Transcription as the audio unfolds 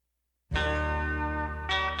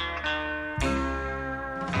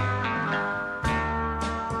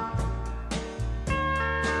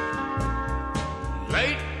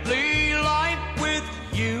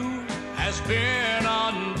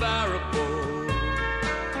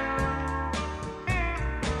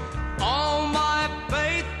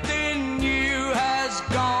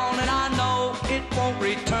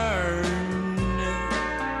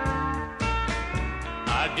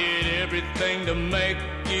everything to make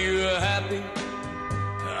you happy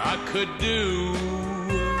I could do.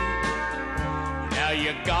 Now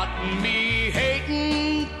you got me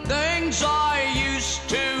hating things I used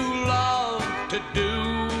to love to do.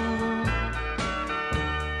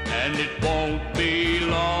 And it won't be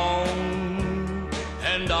long,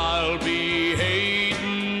 and I'll be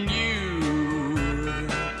hating you.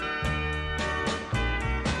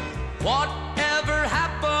 Whatever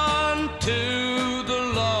happened to the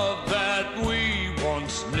love that we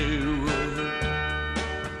once knew?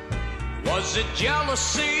 Was it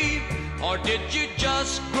jealousy, or did you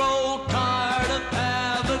just grow tired of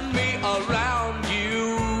having me around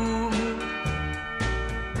you?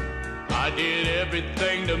 I did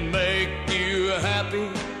everything to make you happy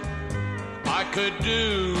I could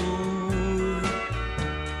do.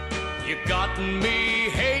 You got me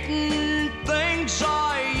hating things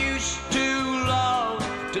I used to love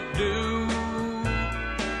to do.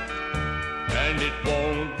 And it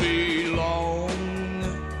won't be long,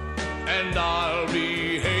 and I'll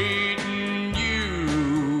be hating you.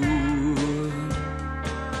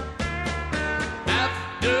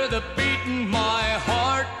 After the beating my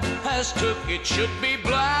heart has took, it should be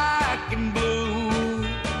black and blue.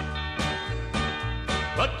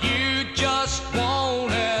 But you just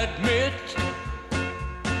won't admit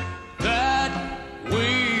that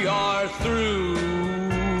we are through.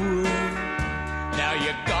 Now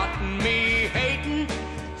you got me hating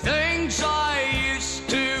things I used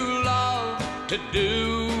to love to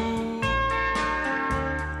do.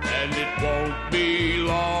 And it won't be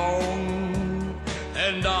long,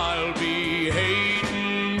 and I'll be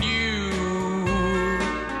hating you.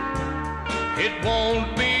 It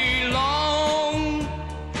won't be long,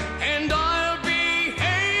 and I'll be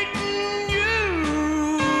hating you.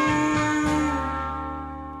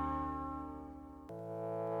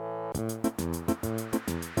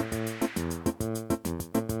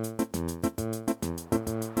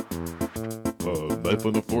 Knife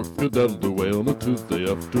and a fork skedaddled away on a Tuesday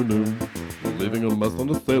afternoon, leaving a mess on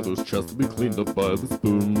a sailor's chest to be cleaned up by the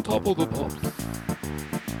spoon. Top of the pops.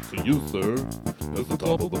 To you, sir, as the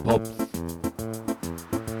top of the pops.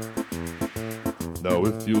 Now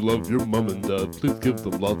if you love your mom and dad, please give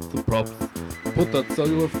them lots of props. Put that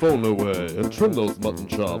cellular phone away and trim those mutton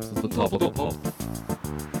chops. It's the top of the pops.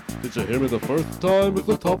 Did you hear me the first time? It's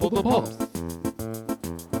the top of the pops.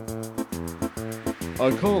 I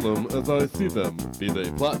call them as I see them, be they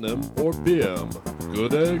platinum or BM.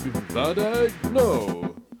 Good egg, bad egg,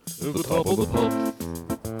 no. It's the top of the pops.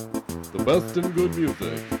 The best in good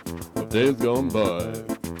music of days gone by.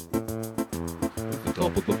 It's the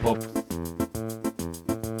top of the pops.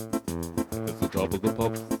 It's the top of the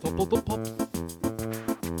pops, top of the pops.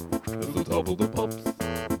 It's the top of the pops.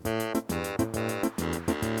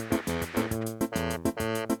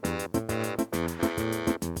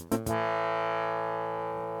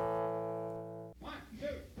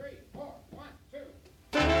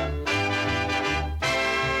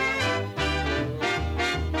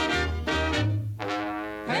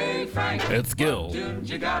 It's Gil.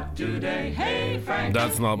 You got today. Hey Frank,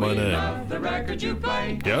 That's not my name. Love the record you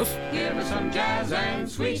play. Yes? Give us some jazz and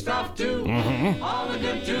sweet stuff too. All the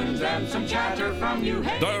good tunes and some chatter from you.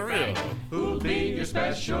 Hey Diarrhea. Frank, who'll be your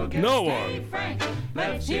special guest? No Hey one. Frank,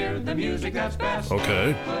 let's hear the music that's best.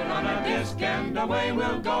 Okay. Put on a disc and away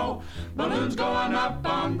we'll go. Balloons going up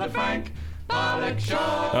on the Frank Pollock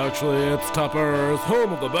Show. Actually, it's Toppers,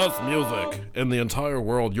 home of the best music in the entire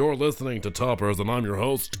world. You're listening to Toppers, and I'm your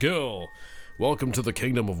host, Gil. Welcome to the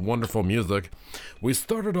kingdom of wonderful music. We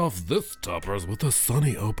started off this Toppers with a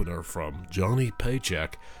sunny opener from Johnny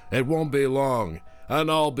Paycheck. It won't be long,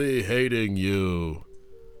 and I'll be hating you.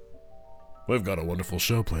 We've got a wonderful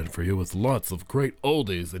show planned for you with lots of great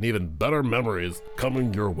oldies and even better memories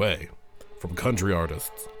coming your way. From country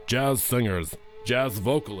artists, jazz singers, jazz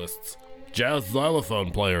vocalists, jazz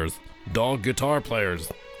xylophone players, dog guitar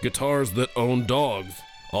players, guitars that own dogs,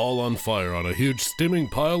 all on fire on a huge steaming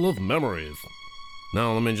pile of memories.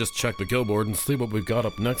 Now let me just check the Gilboard and see what we've got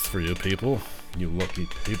up next for you people. You lucky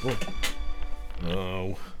people.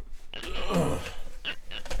 Oh. Ugh.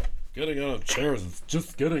 Getting out of chairs is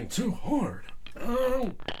just getting too hard.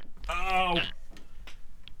 Ow. Ow.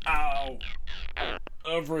 Ow.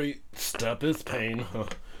 Every step is pain.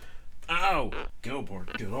 Ow!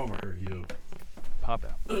 Gilboard, get over here, you.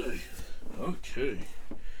 Papa, Okay.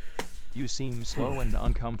 you seem slow and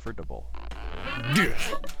uncomfortable.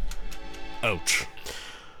 Ouch.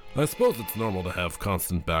 I suppose it's normal to have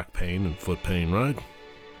constant back pain and foot pain, right?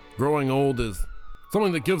 Growing old is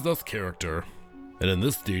something that gives us character. And in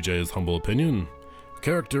this DJ's humble opinion,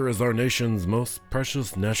 character is our nation's most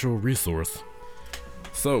precious natural resource.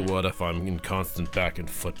 So what if I'm in constant back and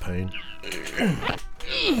foot pain?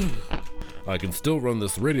 I can still run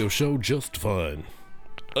this radio show just fine.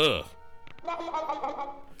 Ugh.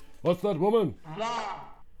 What's that, woman?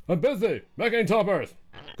 I'm busy making toppers.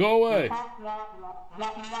 Go away.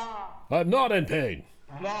 I'm not in pain.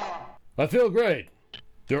 I feel great.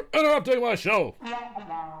 You're interrupting my show.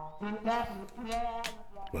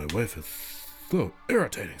 My wife is so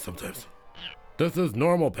irritating sometimes. This is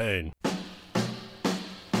normal pain.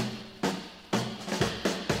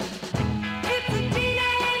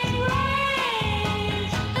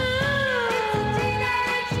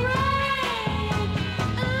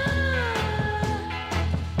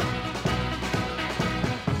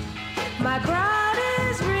 My crowd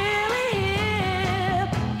is really hip.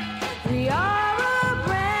 We are a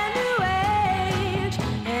brand new age,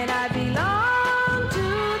 and I belong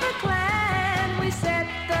to the clan. We set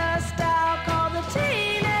the style called the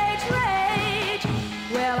teenage rage.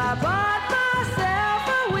 Well, I bought myself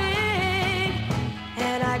a wig,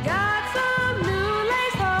 and I got some new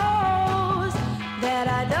lace hose that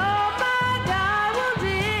I know my guy will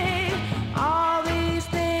dig. All these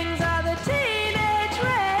things are the teenage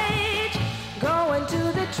rage. Going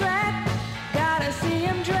to the track, gotta see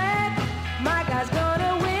him drag. My guy's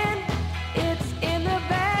gonna win, it's in the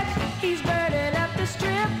bag. He's burning up the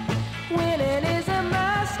strip, winning is a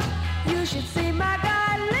must. You should see my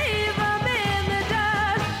guy, leave him in the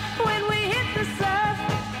dust. When we hit the surf,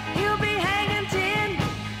 he'll be hanging 10.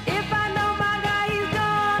 If I know my guy, he's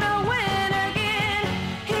gonna win again.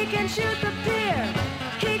 He can shoot the pier,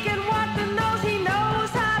 he can walk the nose. He knows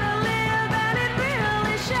how to live, and it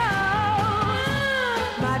really shows.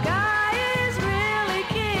 My guy is really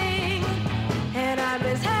king, and I'm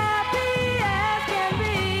as happy as can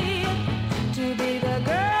be to be the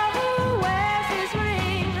girl who wears his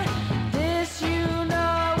ring. This, you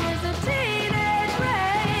know, is a teenage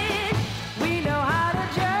rage. We know how to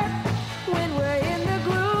jerk when we're in the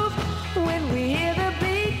groove. When we hear the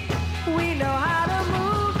beat, we know how to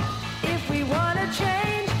move. If we want to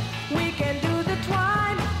change, we can do the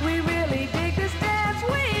twine. We really dig this dance,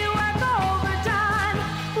 we work overtime.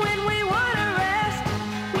 When we want to rest,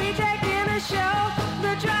 we take in a show.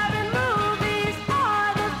 The driving movies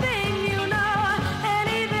are the thing, you know. And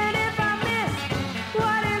even if I miss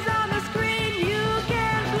what is on the screen, you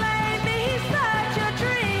can't blame me, he's such a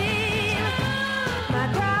dream. My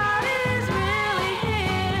crowd is really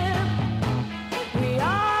hip. We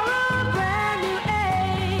are a brand new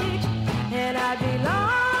age, and I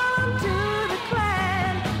belong to the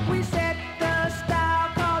clan. We set the style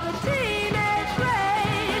called the teenage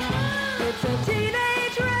rage. It's a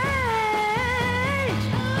teenage rage.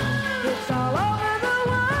 It's all over the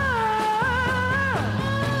world.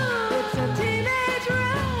 It's a teenage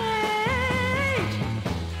rage.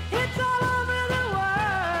 It's all over the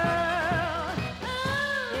world.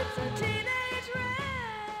 It's a teenage rage.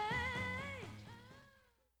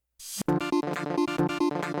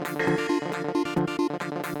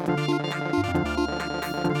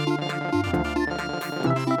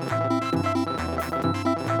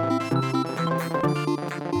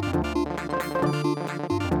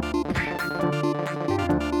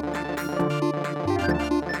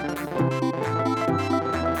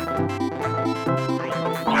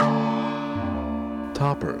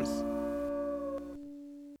 Toppers.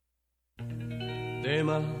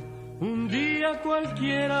 Tema, un día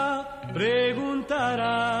cualquiera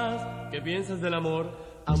preguntarás ¿qué piensas del amor?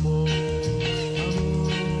 Amor,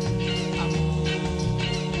 amor, amor.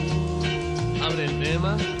 Abre el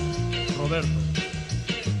tema, Roberto.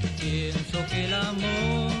 Pienso que el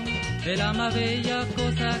amor es la más bella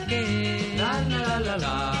cosa que es.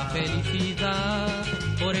 La felicidad,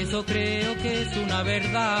 por eso creo que es una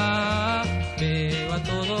verdad. Veo a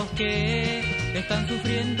todos que están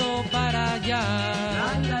sufriendo para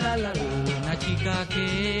hallar una chica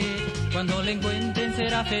que cuando la encuentren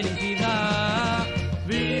será felicidad.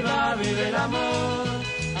 Viva, vive el amor,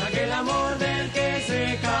 aquel amor del que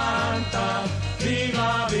se canta.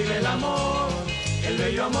 Viva, vive el amor, el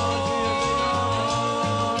bello amor.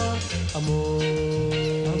 Amor,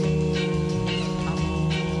 amor,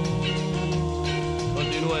 amor.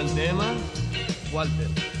 Continúa el tema, Walter.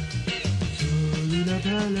 Solo una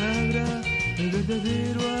palabra, el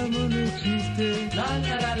verdadero amor no existe.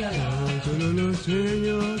 Solo los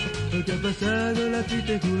sueños, lo que ha pasado en la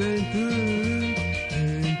triste juventud.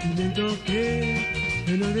 Sentimientos que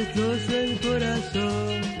nos destroza el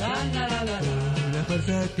corazón. Una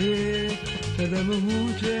farsa que tardamos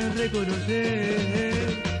mucho en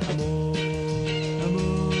reconocer. Amor,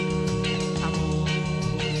 amor, amor.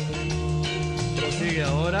 Prosigue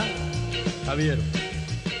ahora, Javier.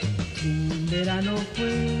 Un verano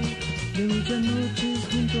fue de muchas noches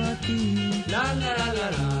junto a ti. La la la la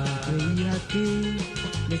la. Creía que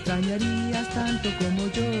me extrañarías tanto como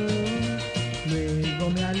yo. Luego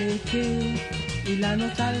me alejé y la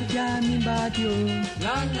nostalgia me invadió.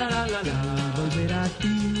 La la la la la. Volver a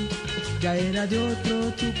ti ya era de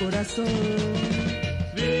otro tu corazón.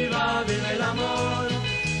 Viva, viva el amor,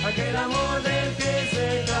 aquel amor del que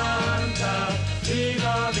se canta.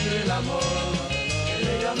 Viva, viva el amor,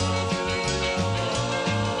 el amor.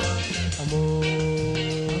 Amor,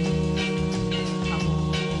 amor,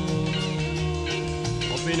 amor.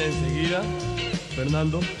 Opina enseguida,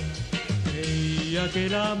 Fernando. Creía que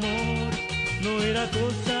el amor no era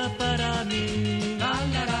cosa para mí. La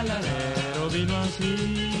la la la la. Pero vino así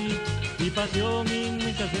y pasión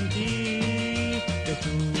inmensa sentí. Que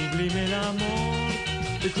sublime el amor,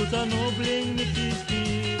 es cosa noble en mi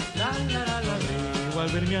existir. La la la la la. Igual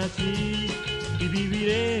verme así y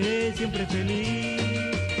viviré siempre feliz.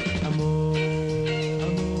 Amor,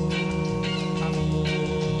 amor, amor.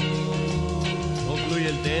 Concluye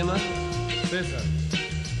el tema, César.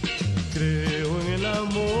 Creo en el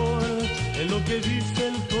amor, en lo que dice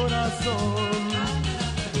el corazón.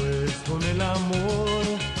 Pues con el amor,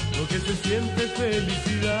 lo que se siente es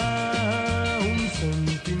felicidad. Un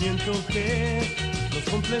sentimiento que nos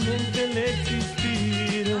complementa el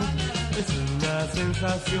existir. Es una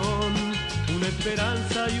sensación, una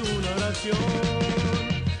esperanza y una oración.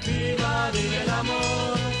 Viva, viva el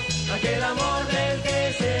amor, aquel amor del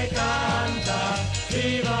que se canta.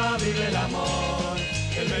 Viva, viva el amor,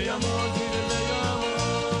 el bello amor, viva el bello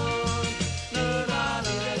amor. Viva,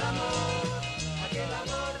 viva el amor, aquel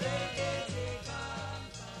amor del que se canta.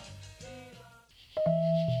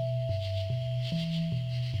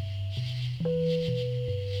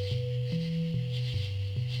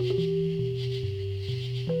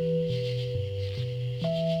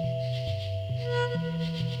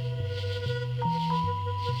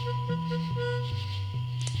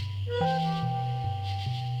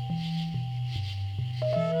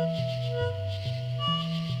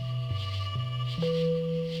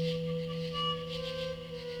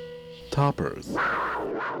 Toppers.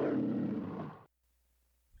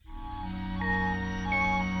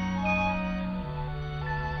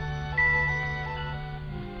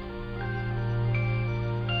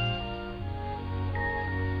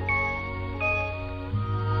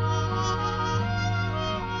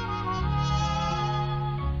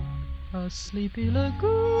 A sleepy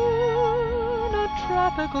lagoon, a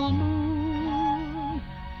tropical moon,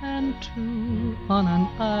 and two on an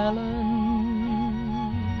island.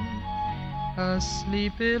 A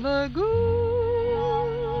sleepy lagoon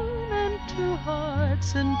and two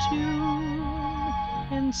hearts in tune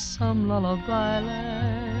in some lullaby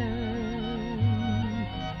land.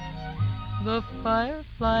 The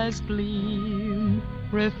fireflies gleam,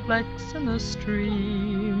 reflects in the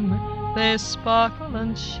stream. They sparkle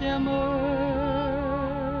and shimmer.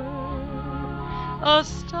 A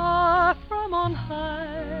star from on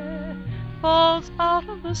high falls out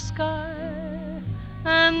of the sky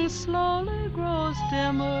and slowly grows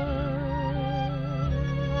dimmer.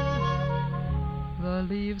 The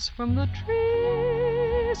leaves from the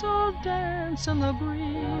trees all dance in the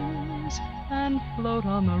breeze and float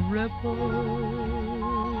on the ripples.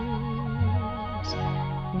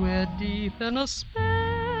 We're deep in a spell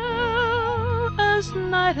as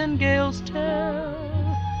nightingales tell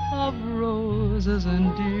of roses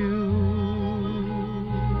and dew.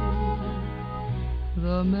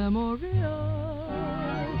 The memory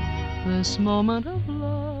of this moment of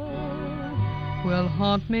love will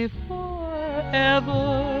haunt me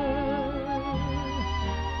forever.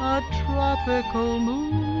 A tropical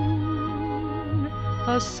moon,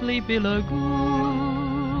 a sleepy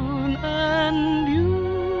lagoon, and you.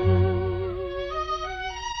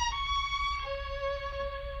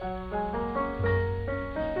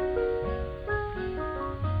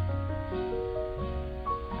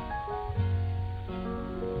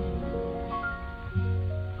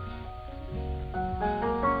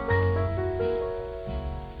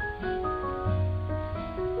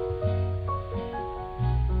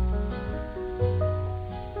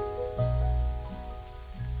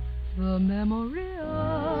 The memory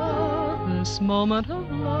of this moment of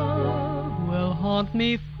love will haunt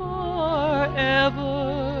me forever.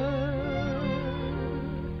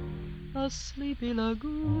 A sleepy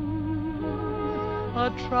lagoon,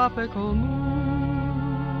 a tropical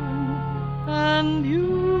moon, and you.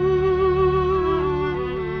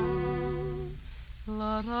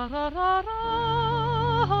 La ra ra ra ra.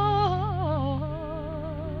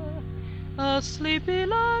 A sleepy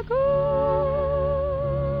lagoon.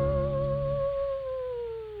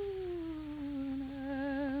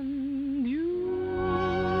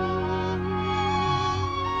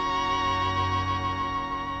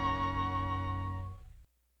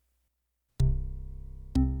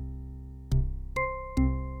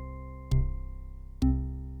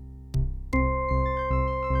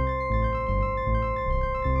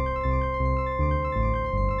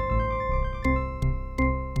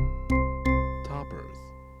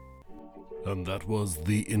 And that was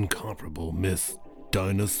the incomparable Miss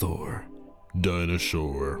Dinosaur.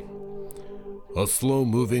 Dinosaur. A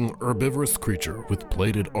slow-moving herbivorous creature with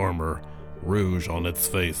plated armor, rouge on its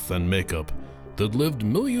face, and makeup that lived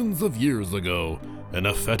millions of years ago in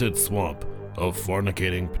a fetid swamp of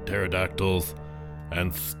fornicating pterodactyls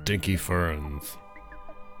and stinky ferns.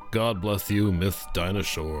 God bless you, Miss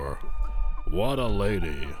Dinosaur. What a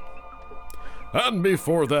lady. And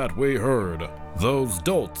before that we heard Those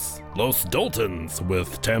Dolts, Los Doltons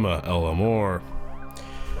with Tema El Amor.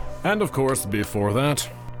 And of course before that,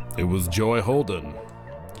 it was Joy Holden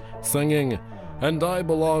singing And I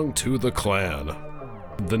Belong to the Clan.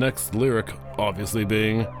 The next lyric obviously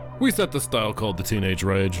being, we set the style called the Teenage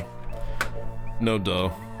Rage. No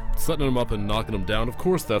duh. Setting them up and knocking them down, of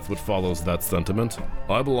course that's what follows that sentiment.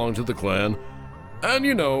 I belong to the clan. And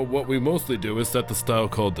you know, what we mostly do is set the style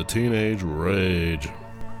called the Teenage Rage.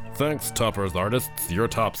 Thanks, Toppers artists, you're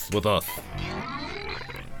tops with us.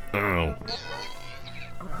 Ow.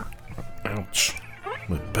 Ouch.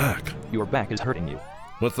 My back. Your back is hurting you.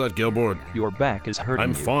 What's that, Gilboard? Your back is hurting I'm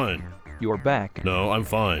you. fine. Your back. No, I'm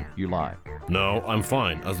fine. You lie. No, I'm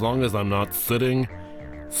fine. As long as I'm not sitting,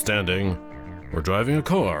 standing, or driving a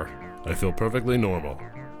car, I feel perfectly normal.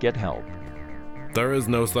 Get help. There is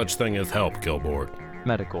no such thing as help, Gilboard.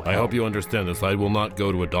 Medical help. I hope you understand this. I will not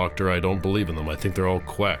go to a doctor. I don't believe in them. I think they're all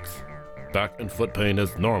quacks. Back and foot pain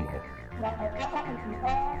is normal.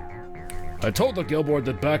 I told the Gilboard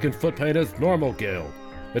that back and foot pain is normal, Gil.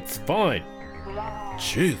 It's fine.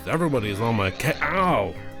 Jeez, everybody's on my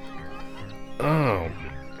Ow! Ow.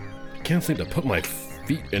 Can't seem to put my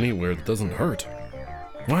feet anywhere that doesn't hurt.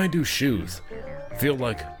 Why do shoes feel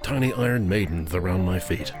like tiny iron maidens around my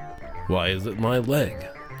feet? Why is it my leg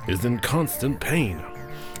is in constant pain?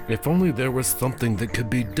 If only there was something that could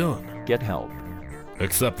be done. Get help.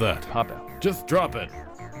 Except that. Pop out. Just drop it.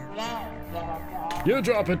 You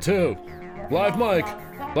drop it too. Live mic.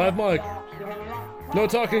 Live mic. No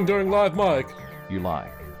talking during live mic. You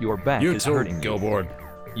lie. Your back You is too, hurting you. Gilboard.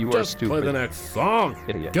 You are Just stupid. play the next song.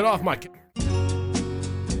 Idiot. Get off my...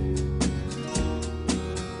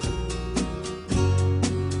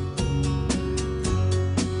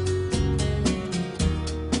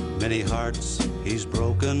 Many hearts he's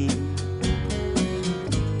broken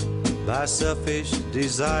by selfish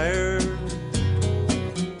desire.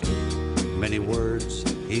 Many words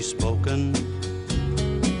he's spoken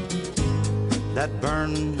that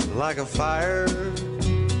burn like a fire.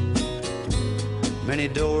 Many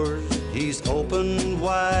doors he's opened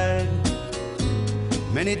wide.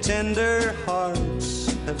 Many tender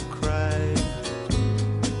hearts have cried.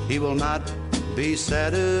 He will not be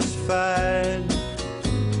satisfied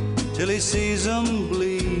till he sees them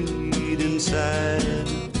bleed inside,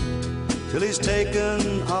 till he's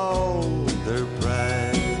taken all their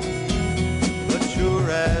pride. But sure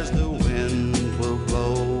as the wind will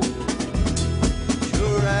blow,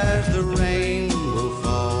 sure as the rain will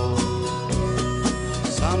fall,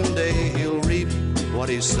 someday he'll reap what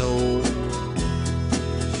he sowed.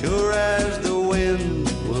 Sure as the wind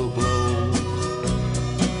will blow.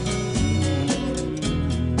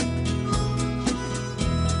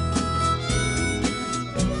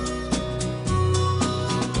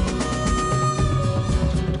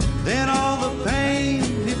 Then all the pain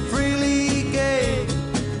he freely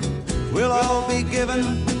gave will all be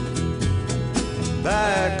given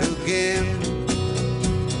back again.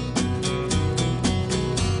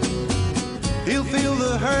 He'll feel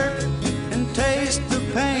the hurt and taste the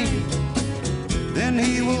pain. Then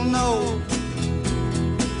he will know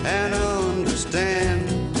and understand.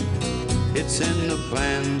 It's in the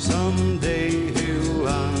plan. Someday he'll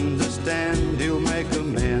understand. He'll make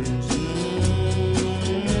amends.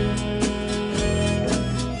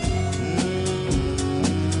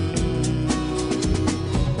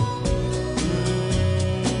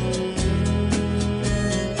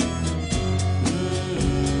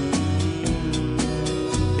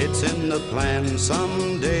 It's in the plan.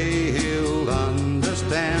 Someday he'll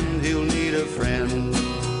understand. He'll need a friend.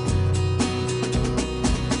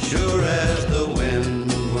 Sure as the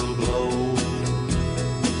wind will blow,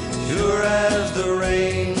 sure as the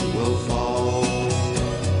rain will fall,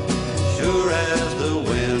 sure as the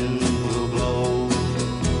wind will blow,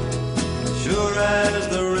 sure as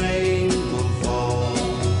the rain will fall,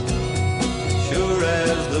 sure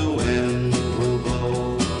as the wind will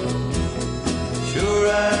blow, sure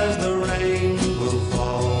as the rain will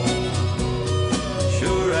fall,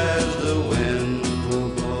 sure as the wind will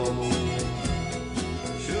blow,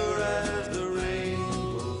 sure as the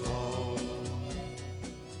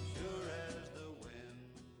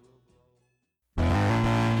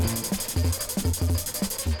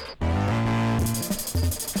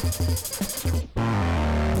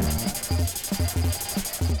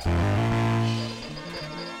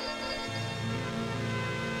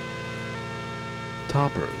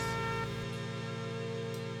Toppers.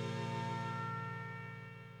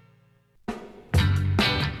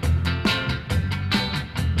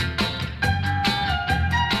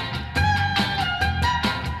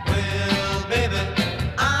 Well, baby,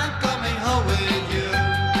 I'm coming home with you.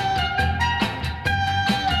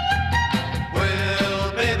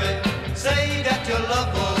 Well, baby, say that your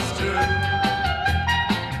love was true.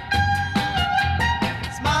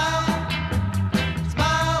 Smile,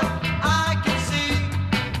 smile, I can see.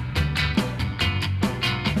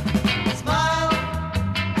 Smile,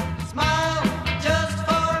 smile, just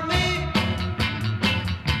for me.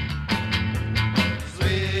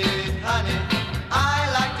 Sweet honey, I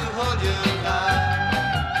like to hold you tight.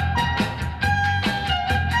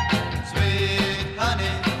 Sweet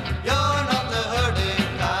honey, you're not the hurting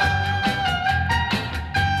kind.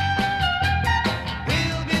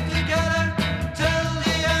 We'll be together till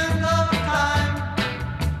the end of time.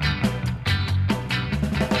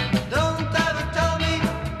 Don't ever tell me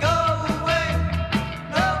go away.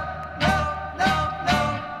 No, no, no, no.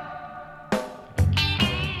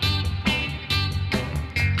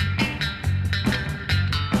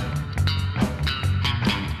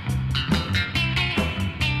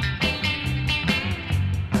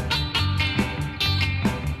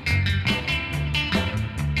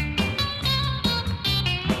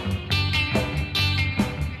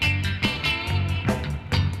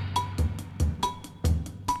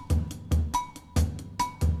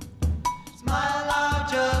 Smile out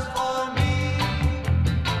just for me.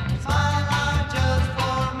 Smile out just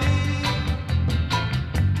for me.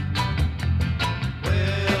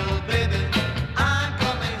 Well, baby, I'm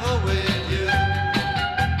coming home with you.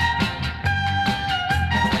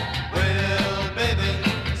 Well, baby,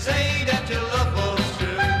 say that your love was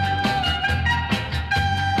true.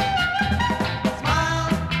 Smile,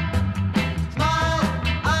 smile,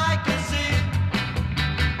 I can see.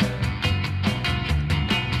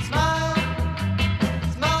 Smile,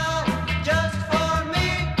 smile, just for me.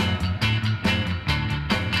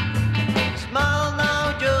 Smile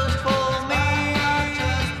now, just for me.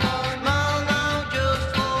 Smile now, just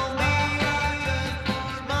for me.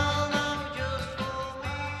 Smile now, just for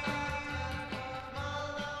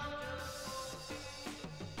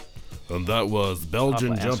me. And that was Belgian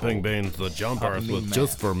Papa Jumping asshole. Bands, The Jumpers Papa with mean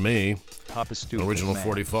Just man. For Me, Papa stupid original man.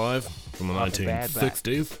 45 from the Papa bad back.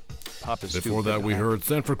 1960s. Papa Before stupid that, we man. heard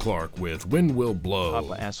Sanford Clark with Wind Will Blow,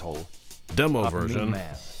 Papa asshole. demo Papa mean version.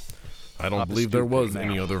 man. I don't Papa believe there stupid was man.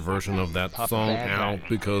 any other version of that Papa song bad out back.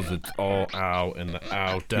 because it's all out in the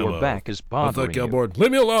out demo. Your back is What's bothering that, you. Gilboard?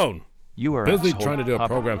 Leave me alone! You are Busy asshole. trying to do a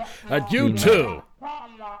Papa program at you mean too!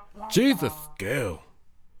 Jesus, Gil.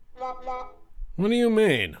 What do you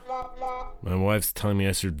mean? My wife's telling me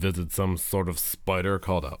I should visit some sort of spider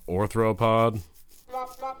called a orthropod.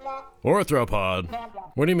 Orthropod?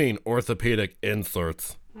 What do you mean, orthopedic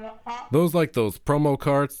inserts? Those like those promo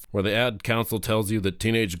carts where the ad council tells you that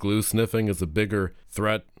teenage glue sniffing is a bigger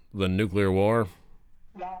threat than nuclear war?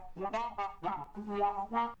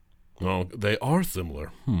 Oh, they are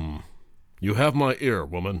similar. You have my ear,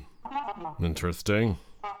 woman. Interesting.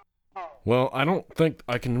 Well, I don't think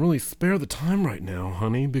I can really spare the time right now,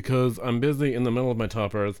 honey, because I'm busy in the middle of my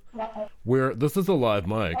toppers, where this is a live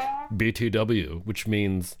mic, BTW, which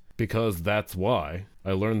means because that's why.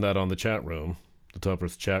 I learned that on the chat room, the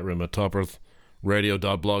Toppers chat room at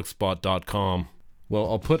toppersradio.blogspot.com. Well,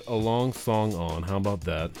 I'll put a long song on. How about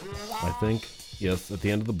that? I think, yes, at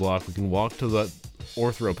the end of the block, we can walk to that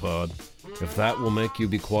orthropod. If that will make you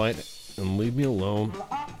be quiet and leave me alone.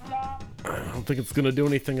 I don't think it's gonna do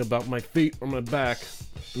anything about my feet or my back.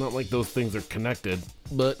 Not like those things are connected.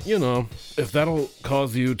 But, you know, if that'll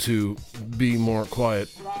cause you to be more quiet,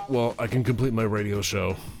 well, I can complete my radio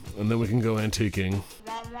show. And then we can go antiquing.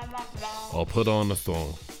 I'll put on a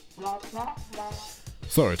song.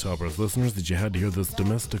 Sorry, Toppers listeners, that you had to hear this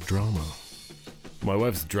domestic drama. My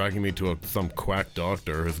wife's dragging me to some quack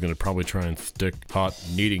doctor who's gonna probably try and stick hot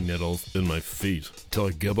knitting needles in my feet till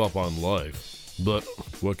I give up on life. But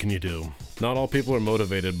what can you do? Not all people are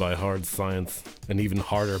motivated by hard science and even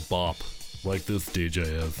harder bop like this DJ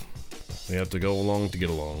is. They have to go along to get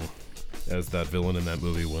along, as that villain in that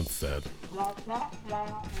movie once said.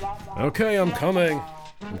 Okay, I'm coming.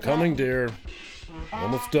 I'm coming, dear.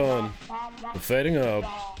 Almost done. I'm fading up.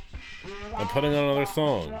 I'm putting on another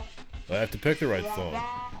song. I have to pick the right song.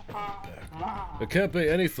 It can't be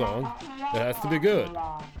any song. It has to be good.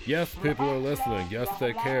 Yes, people are listening. Yes,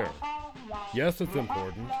 they care. Yes, it's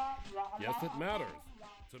important. Yes, it matters.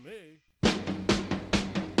 To me.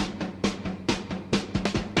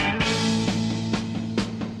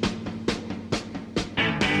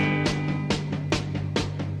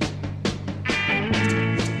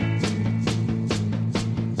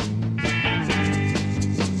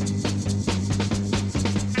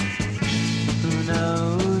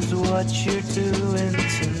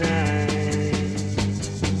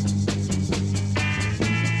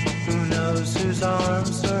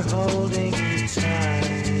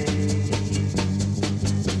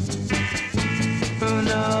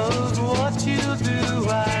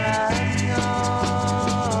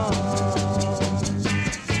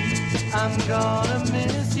 gonna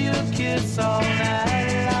miss your kiss all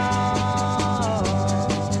night long.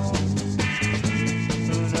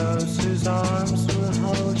 Who knows whose arms will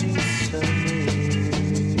hold you so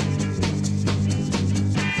near?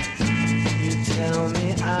 You tell me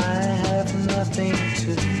I have nothing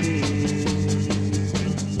to fear.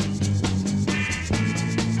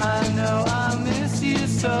 I know I'll miss you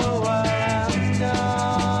so while I'm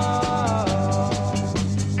gone.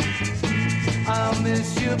 I'll miss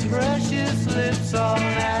your precious lips all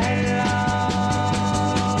night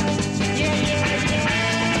long. Yeah, yeah,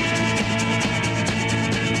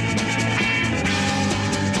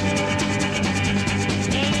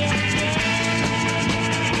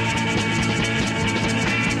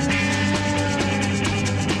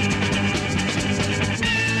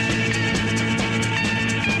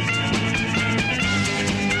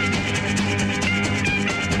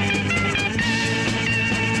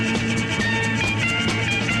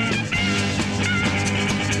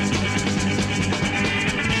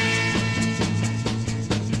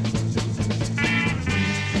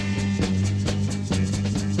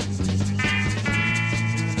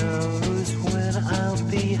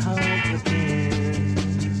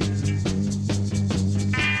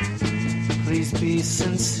 be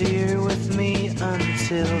sincere with me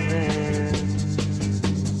until then.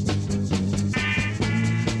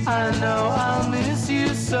 I know I'll miss you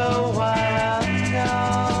so while I'm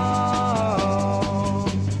gone.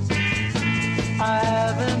 I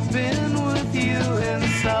haven't been with you in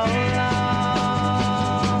so long.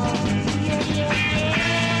 Yeah, yeah,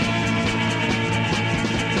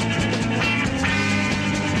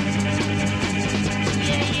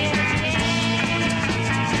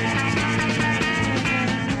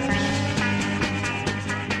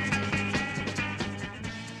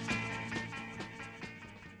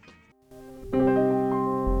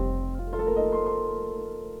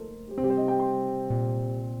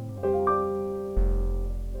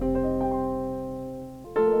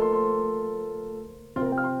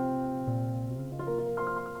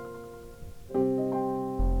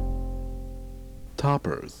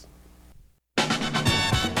 Toppers.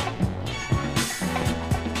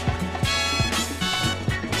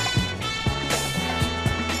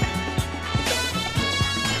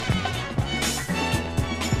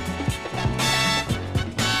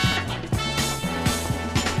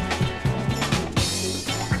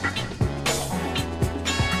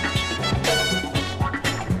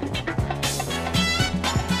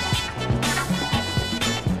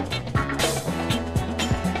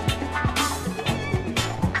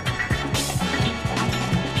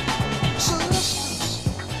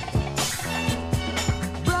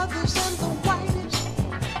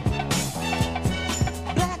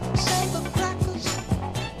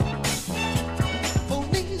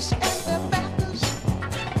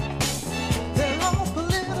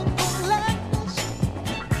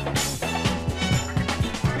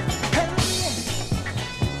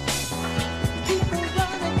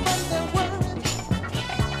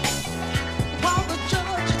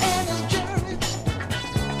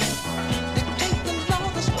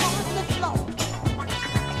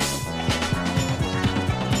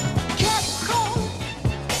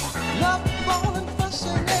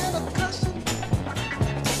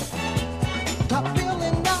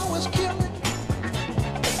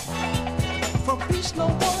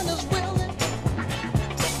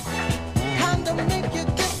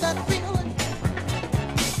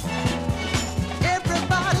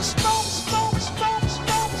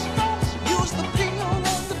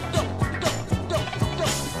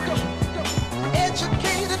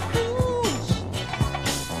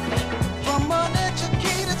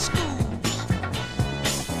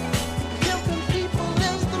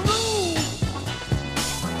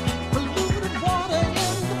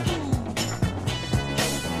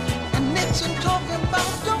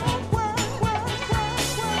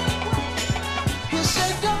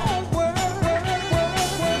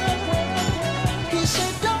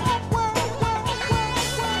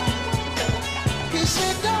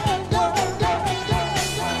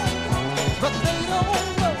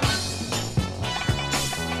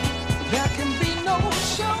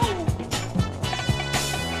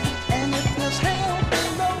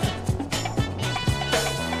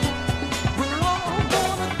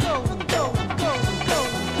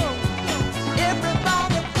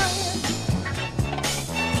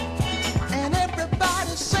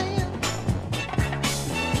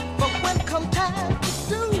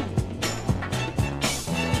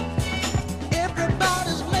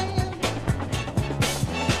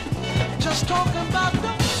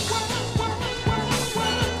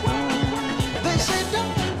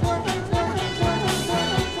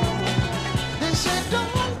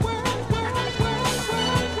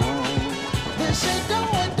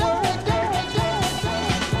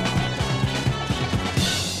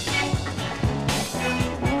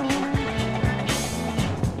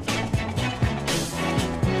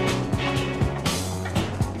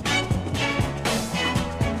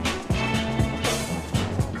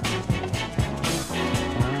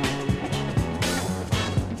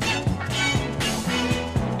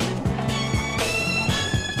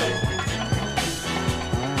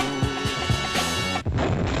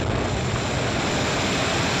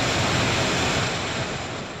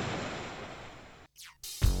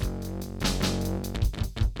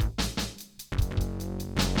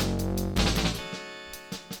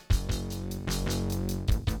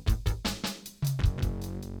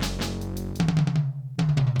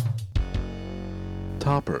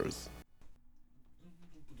 Toppers.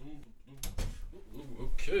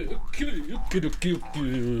 Okay.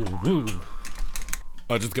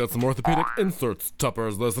 I just got some orthopedic inserts,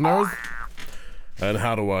 Toppers listeners. And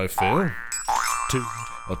how do I feel? To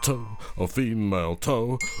a toe, a female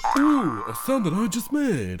toe. Ooh, a sound that I just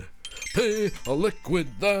made. P, a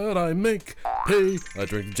liquid that I make. P, I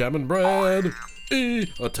drink jam and bread.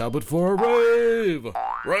 E, a tablet for a rave.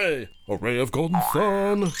 Ray, a ray of golden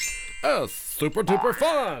sun. S, super duper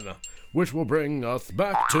fun, which will bring us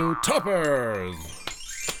back to Toppers.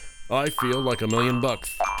 I feel like $1 million.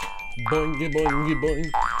 Boingy boingy boing.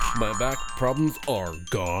 My back problems are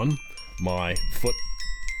gone. My foot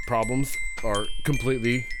problems are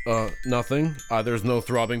completely nothing. There's no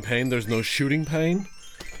throbbing pain, there's no shooting pain.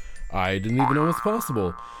 I didn't even know it was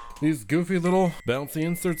possible. These goofy little bouncy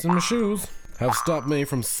inserts in my shoes have stopped me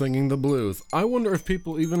from singing the blues. I wonder if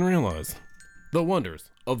people even realize the wonders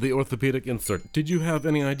of the orthopedic insert. Did you have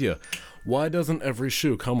any idea? Why doesn't every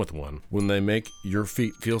shoe come with one? When they make your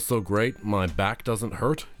feet feel so great, my back doesn't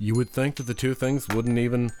hurt? You would think that the two things wouldn't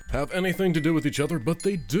even have anything to do with each other, but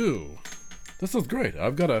they do. This is great.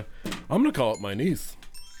 I'm gonna call up my niece,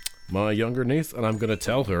 my younger niece, and I'm gonna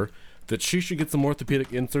tell her that she should get some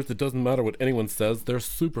orthopedic inserts. It doesn't matter what anyone says, they're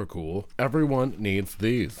super cool. Everyone needs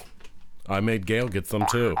these. I made Gail get some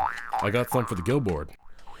too. I got some for the Gilboard.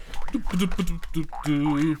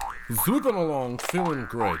 Zooping along, feeling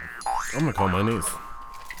great. I'm gonna call my niece.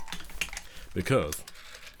 Because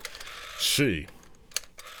she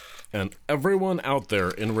and everyone out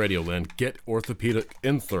there in Radioland get orthopedic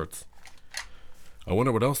inserts. I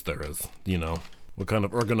wonder what else there is. You know, what kind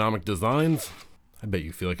of ergonomic designs? I bet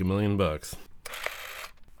you feel like $1 million.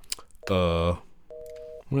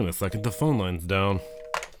 Wait a second, the phone line's down.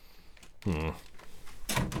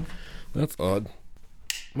 That's odd.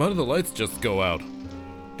 Why did the lights just go out?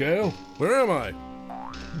 Gail, where am I?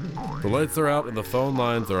 The lights are out and the phone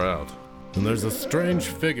lines are out. And there's a strange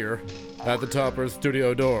figure at the Toppers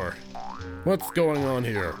studio door. What's going on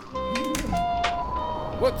here?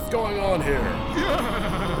 What's going on here?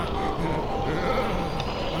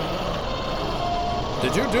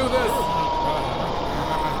 Did you do this?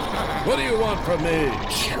 What do you want from me?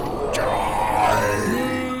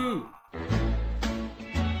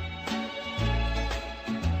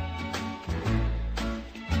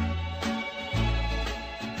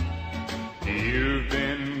 You've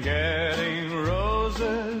been getting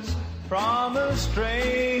roses from a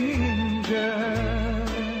stranger.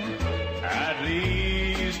 At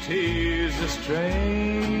least he's a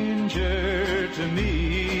stranger to me.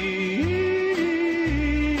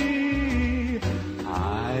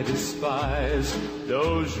 I despise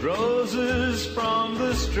those roses from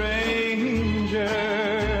the stranger,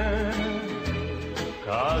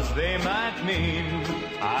 'cause they might mean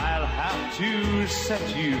I'll have to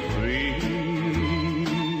set you free.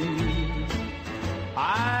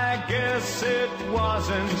 I guess it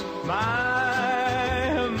wasn't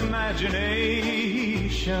my imagination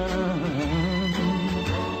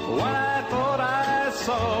when I thought I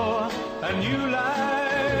saw a new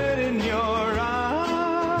light in your eyes.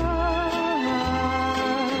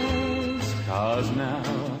 'Cause now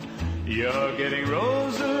you're getting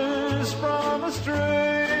roses from a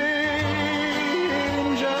stranger,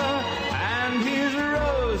 and his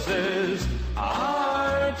roses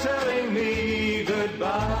are telling me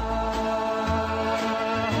goodbye.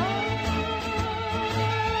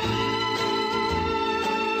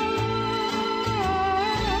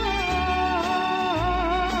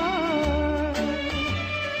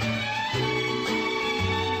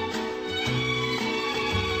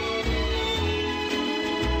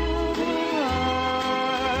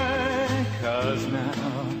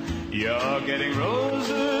 You're getting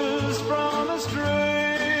roses from a stranger,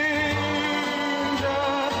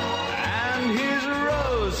 and his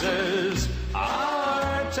roses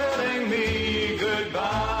are telling me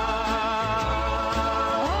goodbye.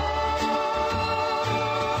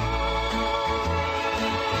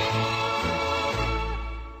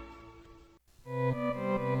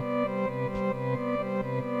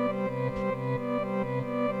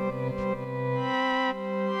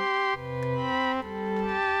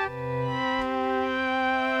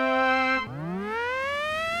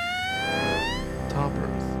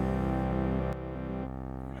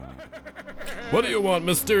 What do you want,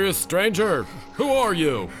 mysterious stranger? Who are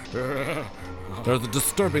you? There's a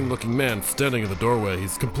disturbing-looking man standing in the doorway.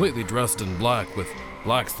 He's completely dressed in black with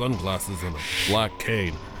black sunglasses and a black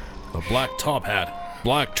cane, a black top hat.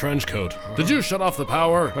 black trench coat. Did you shut off the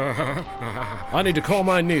power? I need to call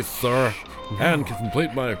my niece, sir, and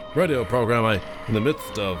complete my radio program I'm in the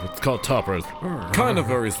midst of. It's called Toppers. Kind of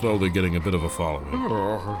very slowly getting a bit of a following.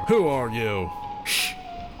 Who are you? Shh.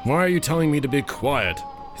 Why are you telling me to be quiet?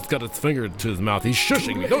 He's got his finger to his mouth. He's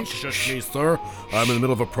shushing me. Don't shush me, sir. I'm in the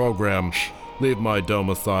middle of a program. Leave my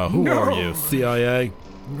domicile. Who are you? CIA?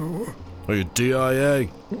 No. Are you DIA?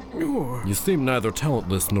 No. You seem neither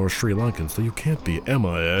talentless nor Sri Lankan, so you can't be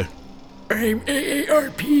MIA. I'm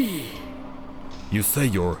AARP. You say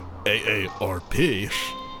you're AARP?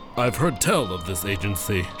 I've heard tell of this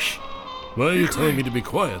agency. Why are you telling me to be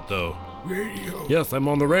quiet, though? Radio. Yes, I'm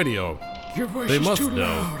on the radio. Your voice They is must too know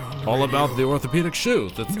loud on all the about radio. the orthopedic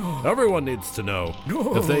shoes. Everyone needs to know.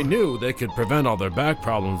 No. If they knew, they could prevent all their back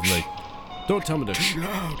problems. Don't tell me to Too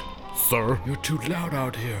loud. Sir? You're too loud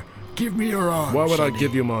out here. Give me your arm. Why would Sonny. I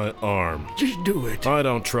give you my arm? Just do it. I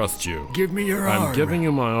don't trust you. Give me your arm. I'm giving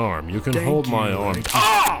you my arm. You can Thank hold my you. arm.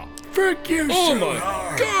 Ah! Frick you, Oh so my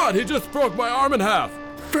hard. God! He just broke my arm in half.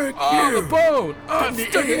 Frick Oh, you. the bone! Oh, I'm it's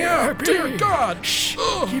the sticking out! AARP. Dear God! Shh.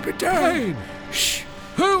 Oh, Keep it down. pain. Shh.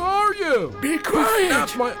 Who are you? Be You quiet.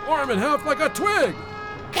 snapped my arm in half like a twig.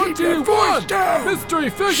 Keep What do your you voice want? down. Mystery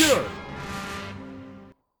figure.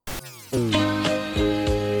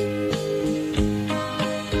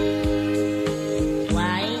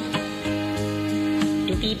 Why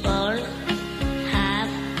do people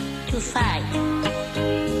have to fight?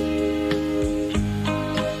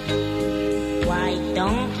 Why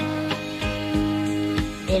don't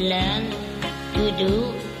they learn to do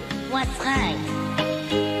what's right?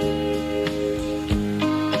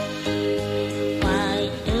 Why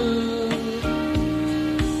do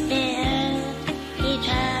they hurt each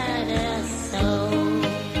other so?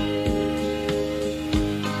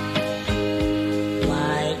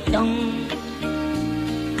 Why don't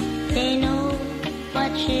they know what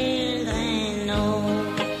children know?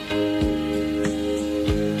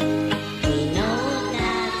 We know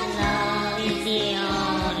that love is the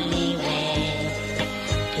only way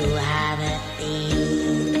to have a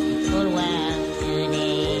peaceful world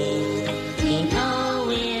today. We know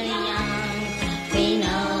we're young, we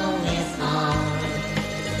know we're small,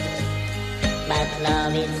 but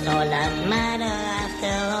love is all that matters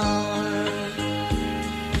after all.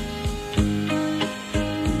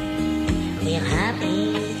 We're happy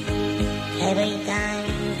every time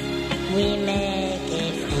we make a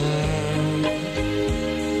friend,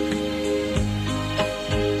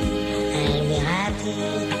 and we're happy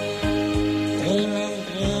dream and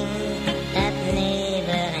dream that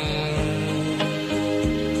never ends.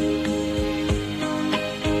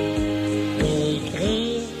 We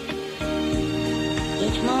greet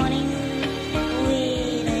each morning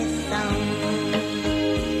with a song,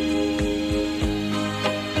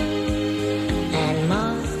 and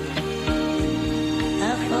most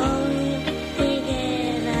of all we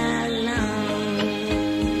get along.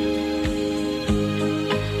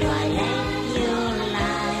 Why let your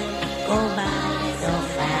life go by so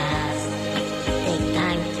fast? Take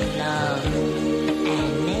time to love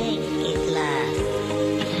and make it last.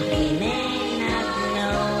 We may not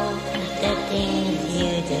know the things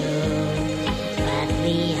you do, but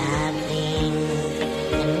we have things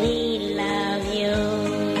and we love you.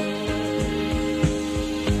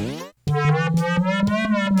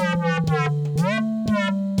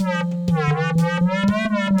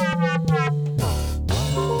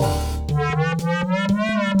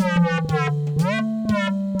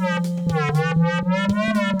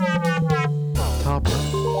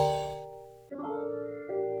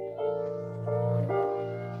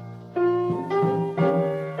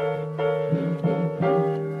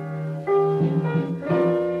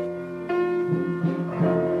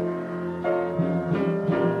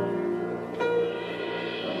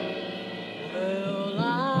 Well,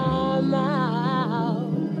 I'm out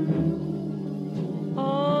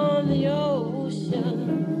on the ocean,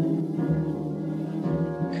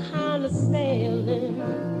 kind of sailing.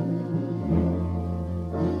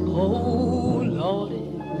 Oh, Lordy.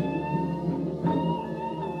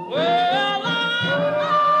 Well, I'm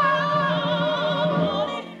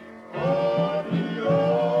out on the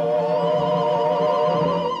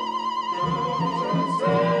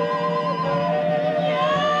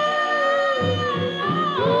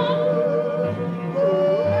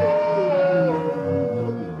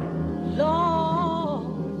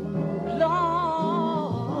long,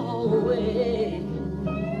 long way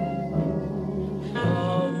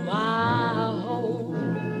from my home.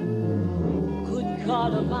 Good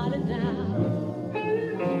God Almighty now.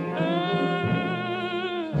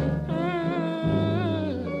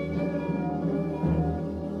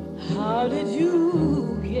 How did you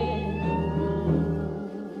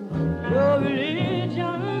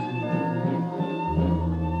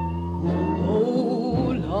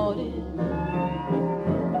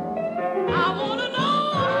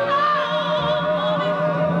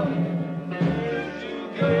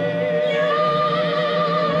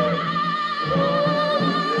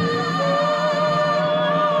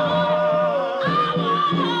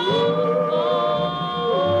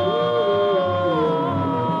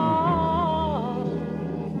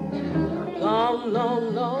Come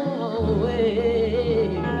long, long way.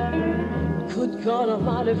 Good God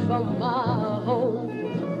Almighty, from my home.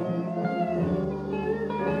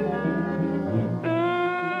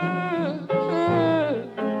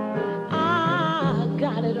 I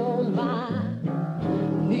got it on my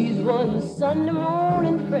knees one Sunday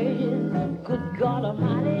morning praying. Good God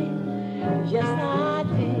Almighty, yes I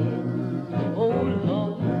did. Oh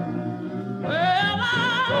Lord. Well, I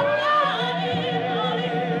did.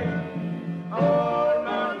 On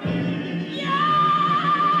my knees. Yeah.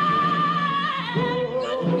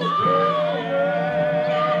 Good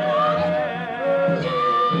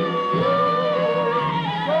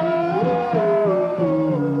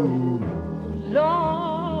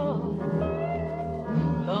Lord,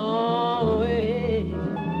 away from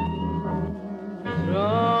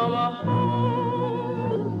home.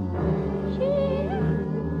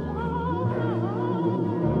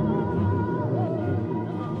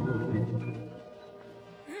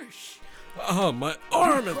 Oh, my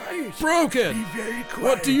arm is broken!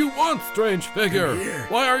 What do you want, strange figure?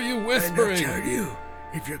 Why are you whispering? I'll tell you,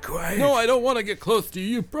 if you're quiet. No, I don't want to get close to you.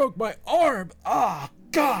 You broke my arm! Ah,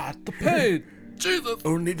 God, the pain! Jesus!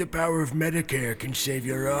 Only the power of Medicare can save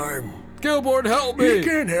your arm. Skillboard, help me! He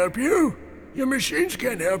can't help you. Your machines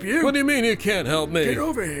can't help you. What do you mean you can't help me? Get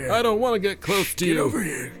over here. I don't want to get close to you. Get over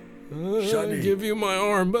here. I give you my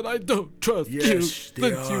arm, but I don't trust you since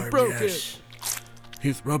you broke it.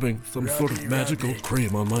 He's rubbing some sort of magical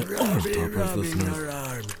cream on my arm, Toppers listeners.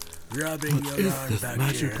 What is this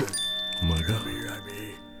magical? Oh my God.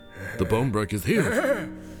 The bone break is healed.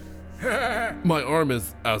 My arm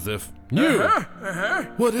is as if new.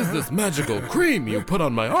 What is this magical cream you put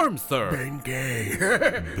on my arm, sir? Ben Gay.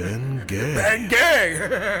 Ben Gay. Ben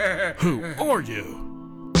Gay. Who are you?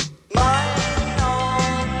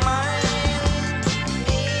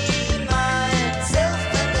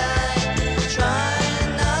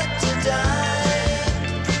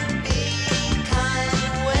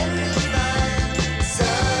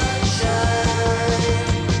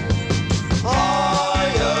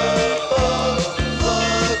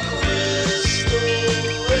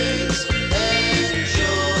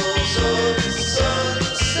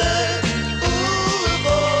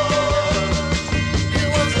 It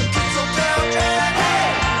was a kid so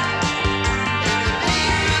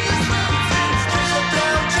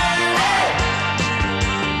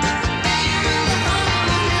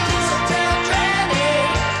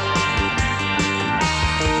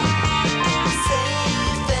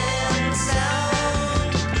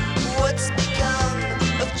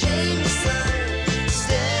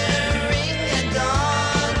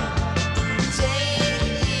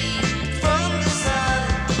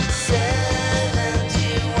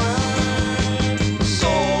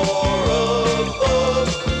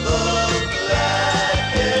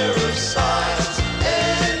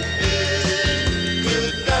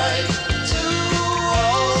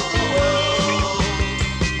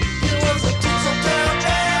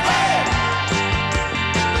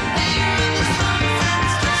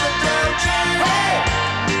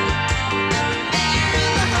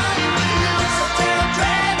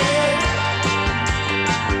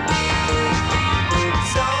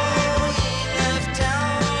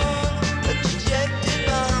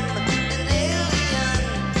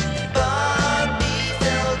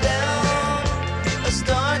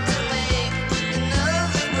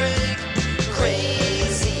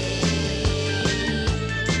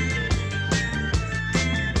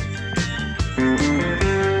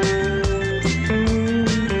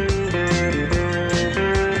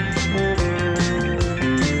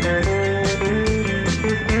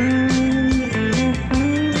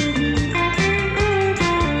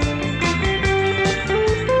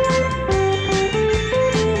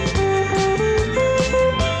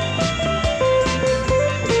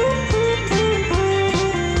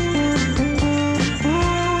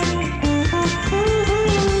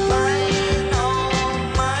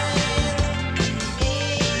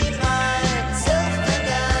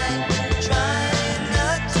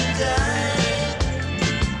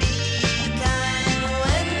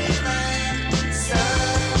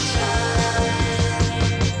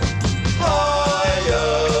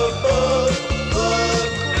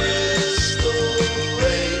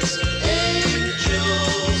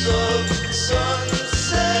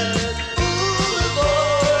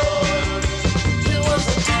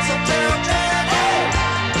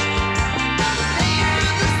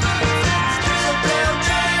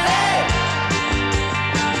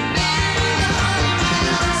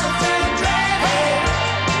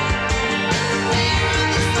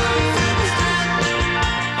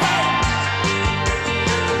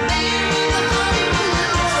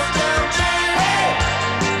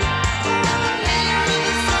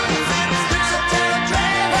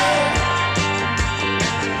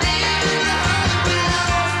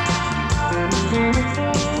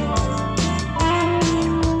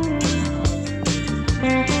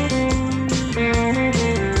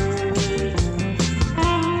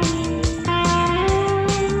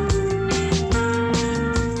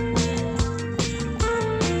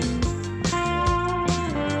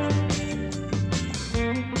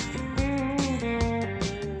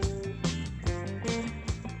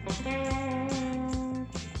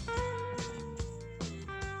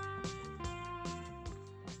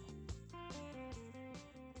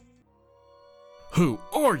Who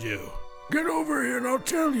are you? Get over here and I'll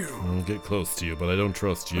tell you. I'll get close to you, but I don't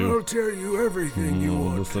trust you. I'll tell you everything you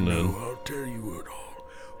want listen to know. in. I'll tell you it all.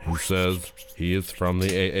 He says he is from the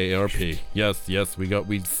AARP. Yes,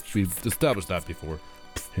 we've established that before.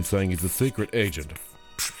 He's saying he's a secret agent.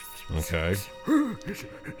 Okay.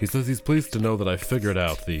 He says he's pleased to know that I figured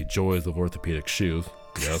out the joys of orthopedic shoes.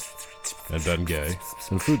 Yes. And Ben Gay.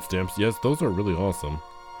 And food stamps. Yes, those are really awesome.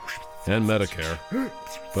 And Medicare.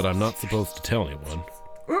 But I'm not supposed to tell anyone.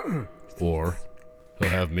 Or he'll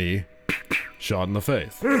have me shot in the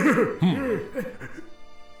face.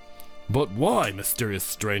 But why, mysterious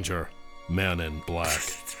stranger? Man in black.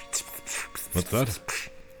 What's that?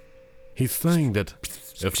 He's saying that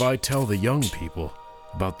if I tell the young people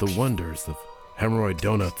about the wonders of hemorrhoid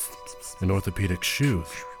donuts and orthopedic shoes,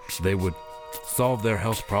 they would solve their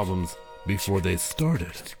health problems before they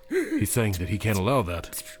started. He's saying that he can't allow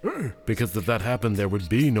that, because if that happened, there would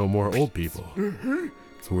be no more old people who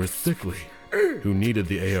were sickly, who needed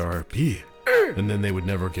the AARP, and then they would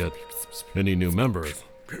never get any new members.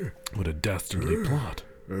 What a dastardly plot.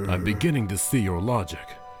 I'm beginning to see your logic.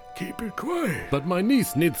 Keep it quiet. But my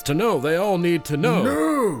niece needs to know. They all need to know.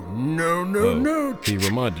 No. He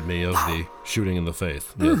reminded me of the shooting in the face.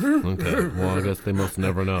 Yes. Okay. Well, I guess they must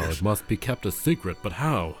never know. It must be kept a secret, but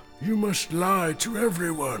how? You must lie to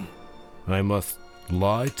everyone. I must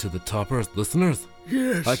lie to the Topper's listeners?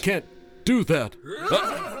 Yes. I can't do that.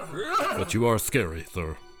 But you are scary,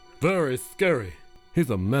 sir. Very scary.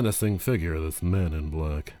 He's a menacing figure, this man in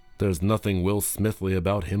black. There's nothing Will Smithley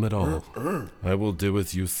about him at all. I will do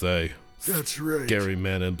as you say. That's right. Scary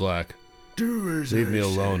man in black. Do as Leave I me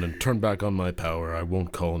alone say. and turn back on my power. I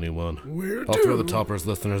won't call anyone. Will I'll throw the do. Topper's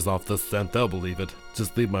listeners off the scent. They'll believe it.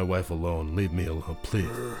 Just leave my wife alone. Leave me alone, please.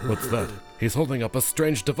 What's that? He's holding up a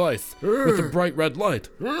strange device with a bright red light.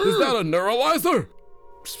 Is that a neuralizer?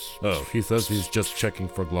 Oh, he says he's just checking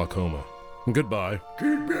for glaucoma. Goodbye.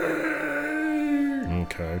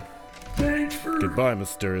 Okay. Thanks for Goodbye,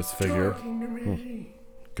 mysterious figure. talking to me.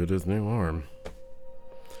 Good as new arm.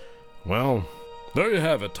 Well, there you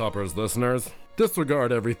have it, Topper's listeners.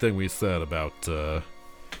 Disregard everything we said about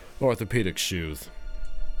orthopedic shoes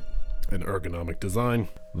and ergonomic design.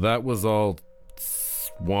 That was all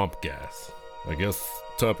swamp gas. I guess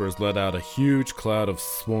Topper's let out a huge cloud of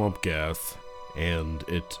swamp gas, and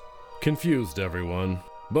it confused everyone.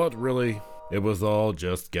 But really, it was all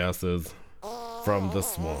just gases from the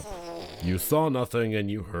swamp. You saw nothing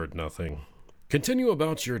and you heard nothing. Continue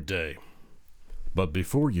about your day. But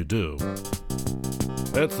before you do,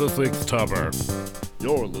 it's this week's Topper.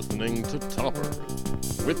 You're listening to Toppers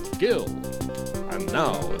with Gil. And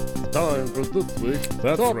now it's time for this week's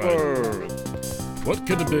That's Toppers. right. What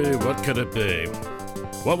could it be? What could it be?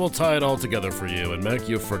 What will tie it all together for you and make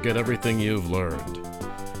you forget everything you've learned?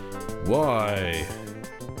 Why?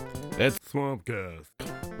 It's Swampcast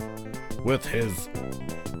with his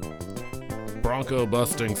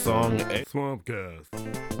Bronco-busting song, Swampcast.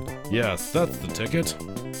 Yes, that's the ticket.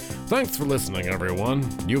 Thanks for listening, everyone.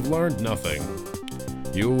 You've learned nothing.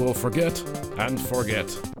 You will forget and forget.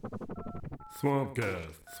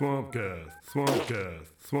 Swampcast, Swampcast,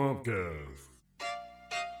 Swampcast, Swampcast.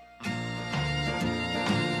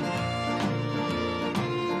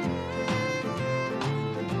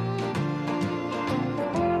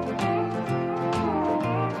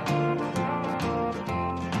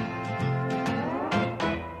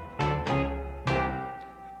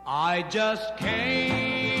 I just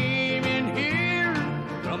came in here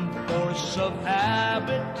from force of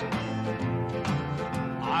habit.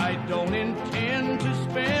 I don't intend to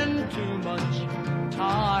spend too much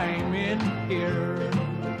time in here.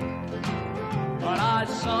 But I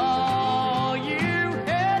saw you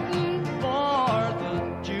heading for the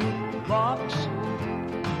jukebox.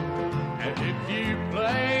 And if you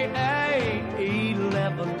play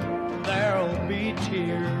A11, there'll be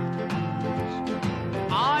tears.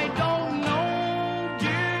 I don't know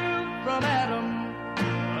you from Adam,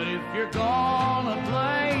 but if you're gonna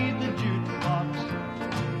play the jukebox,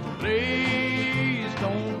 please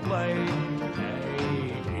don't play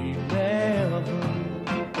A11.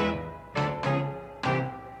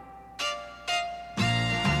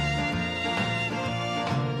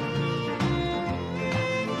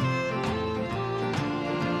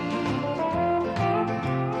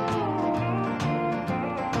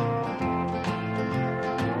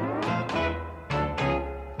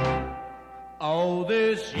 Oh,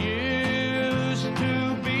 this used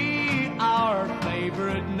to be our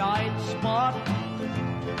favorite night spot.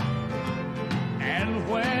 And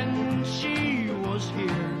when she was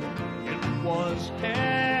here, it was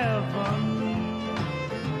heaven.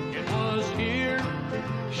 It was here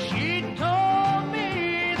she told me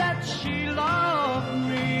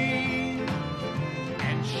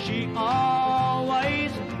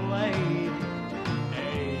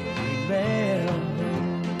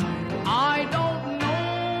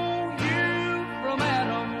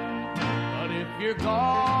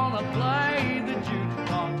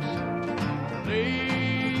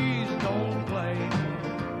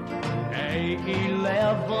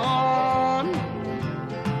heaven.